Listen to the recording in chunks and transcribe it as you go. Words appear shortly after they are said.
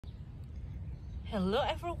Hello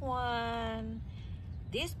everyone.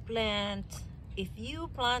 This plant, if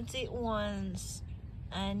you plant it once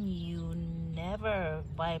and you never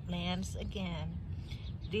buy plants again,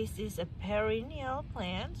 this is a perennial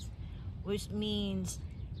plant, which means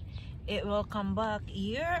it will come back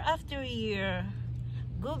year after year,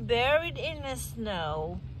 go buried in the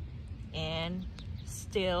snow and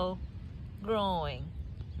still growing.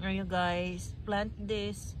 You guys plant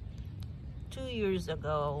this 2 years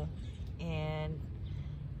ago, and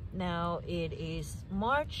now it is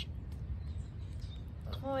March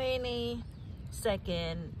 22nd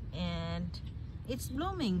and it's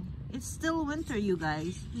blooming. It's still winter, you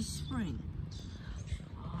guys. It's spring.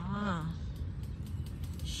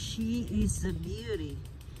 She is a beauty.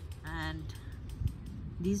 And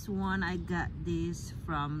this one, I got this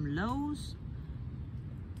from Lowe's,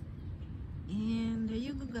 and there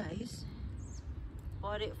you go, guys.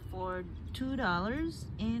 Bought it for $2,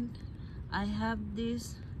 and I have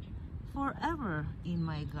this forever in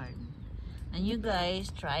my garden. And you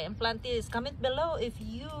guys try and plant this. Comment below if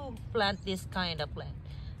you plant this kind of plant.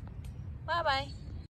 Bye bye.